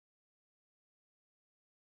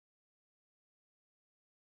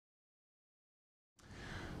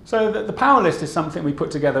So the power list is something we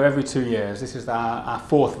put together every 2 years. This is our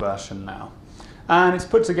fourth version now. And it's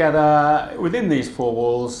put together within these four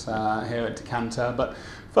walls here at Decanter. But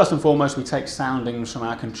first and foremost, we take soundings from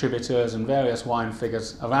our contributors and various wine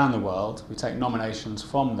figures around the world. We take nominations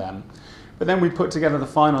from them. But then we put together the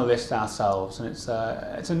final list ourselves, and it's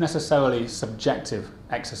a necessarily subjective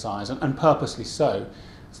exercise, and purposely so.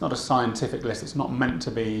 It's not a scientific list. It's not meant to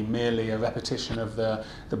be merely a repetition of the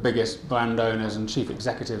biggest brand owners and chief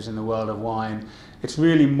executives in the world of wine. It's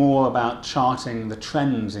really more about charting the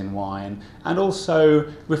trends in wine and also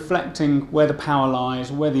reflecting where the power lies,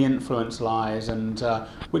 where the influence lies, and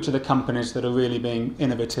which are the companies that are really being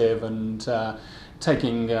innovative and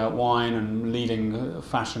taking wine and leading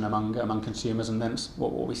fashion among consumers, and then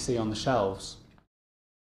what we see on the shelves.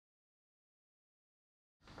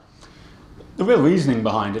 The real reasoning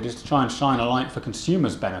behind it is to try and shine a light for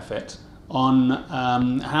consumers' benefit on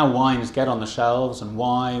how wines get on the shelves and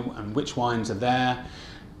why and which wines are there.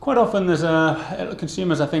 Quite often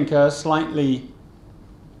consumers, I think, are slightly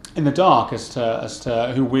in the dark as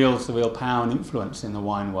to who wields the real power and influence in the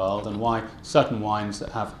wine world, and why certain wines that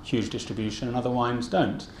have huge distribution and other wines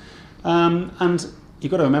don't. And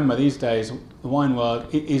you've got to remember, these days the wine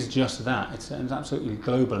world is just that. It's an absolutely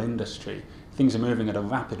global industry. Things are moving at a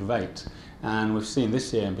rapid rate, and we've seen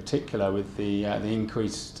this year in particular with the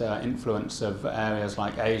increased influence of areas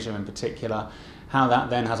like Asia in particular, how that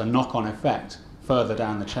then has a knock-on effect further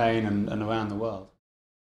down the chain and around the world.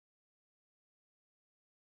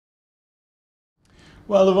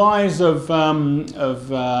 Well, the rise of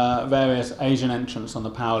various Asian entrants on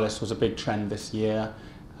the power list was a big trend this year.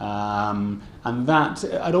 And that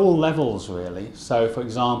at all levels, really. So, for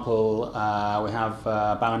example, we have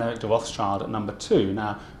Baron Eric de Rothschild at number 2,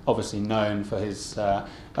 now obviously known for his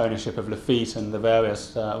ownership of Lafite and the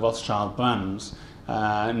various Rothschild brands,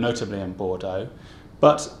 notably in Bordeaux.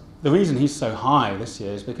 But the reason he's so high this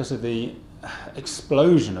year is because of the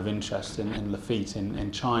explosion of interest in Lafite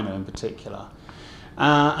in China in particular.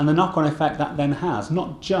 And the knock-on effect that then has,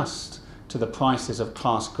 not just to the prices of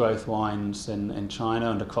class growth wines in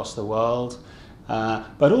China and across the world,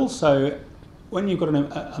 but also when you've got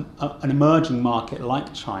an emerging market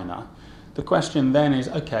like China, the question then is,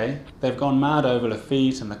 okay, they've gone mad over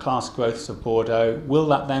Lafite and the class growths of Bordeaux. Will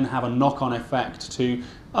that then have a knock-on effect to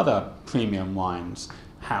other premium wines?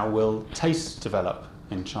 How will tastes develop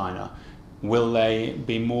in China? Will they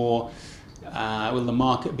be more? Will the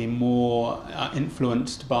market be more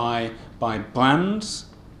influenced by brands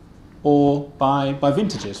or by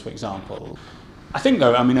vintages, for example? I think,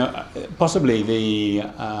 though, I mean, possibly the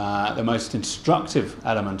most instructive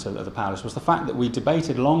element of the power list was the fact that we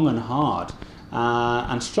debated long and hard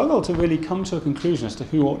and struggled to really come to a conclusion as to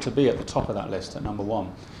who ought to be at the top of that list at number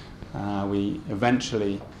 1. We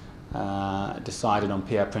eventually decided on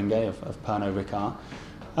Pierre Pringuet of Pernod Ricard.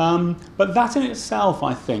 But that in itself,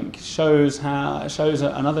 I think, shows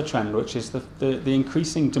another trend, which is the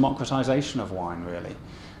increasing democratization of wine, really,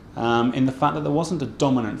 in the fact that there wasn't a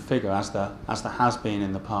dominant figure as there has been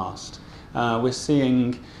in the past. We're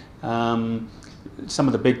seeing some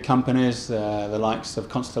of the big companies, the likes of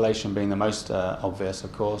Constellation being the most obvious,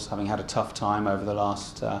 of course, having had a tough time over the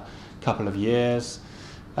last couple of years.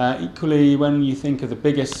 Equally, when you think of the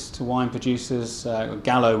biggest wine producers,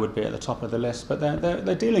 Gallo would be at the top of the list, but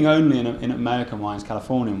they're dealing only in American wines,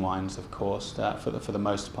 Californian wines, of course, for the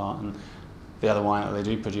most part. And the other wine that they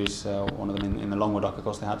do produce, one of them in the Languedoc, of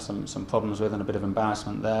course, they had some problems with and a bit of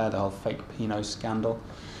embarrassment there, the whole fake Pinot scandal.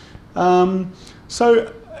 Yeah,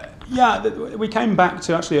 we came back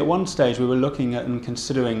to, actually at one stage we were looking at and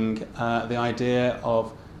considering the idea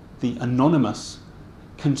of the anonymous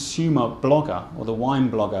consumer blogger, or the wine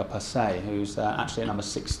blogger per se, who's actually at number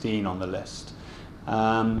 16 on the list.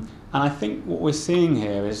 And I think what we're seeing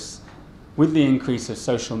here is, with the increase of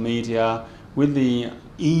social media, with the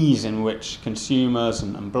ease in which consumers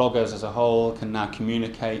and bloggers as a whole can now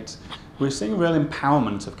communicate, we're seeing a real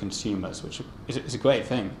empowerment of consumers, which is a great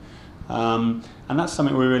thing. And that's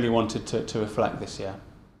something we really wanted to reflect this year.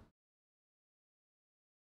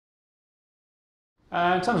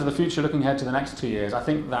 In terms of the future, looking ahead to the next 2 years, I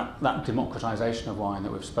think that democratisation of wine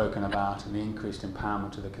that we've spoken about and the increased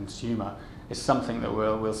empowerment of the consumer is something that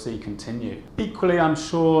we'll see continue. Equally, I'm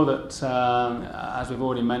sure that, as we've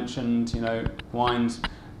already mentioned, wines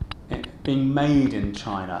being made in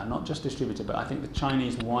China, not just distributed, but I think the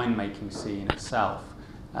Chinese winemaking scene itself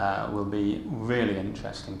will be really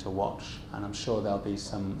interesting to watch, and I'm sure there'll be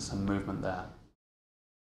some movement there.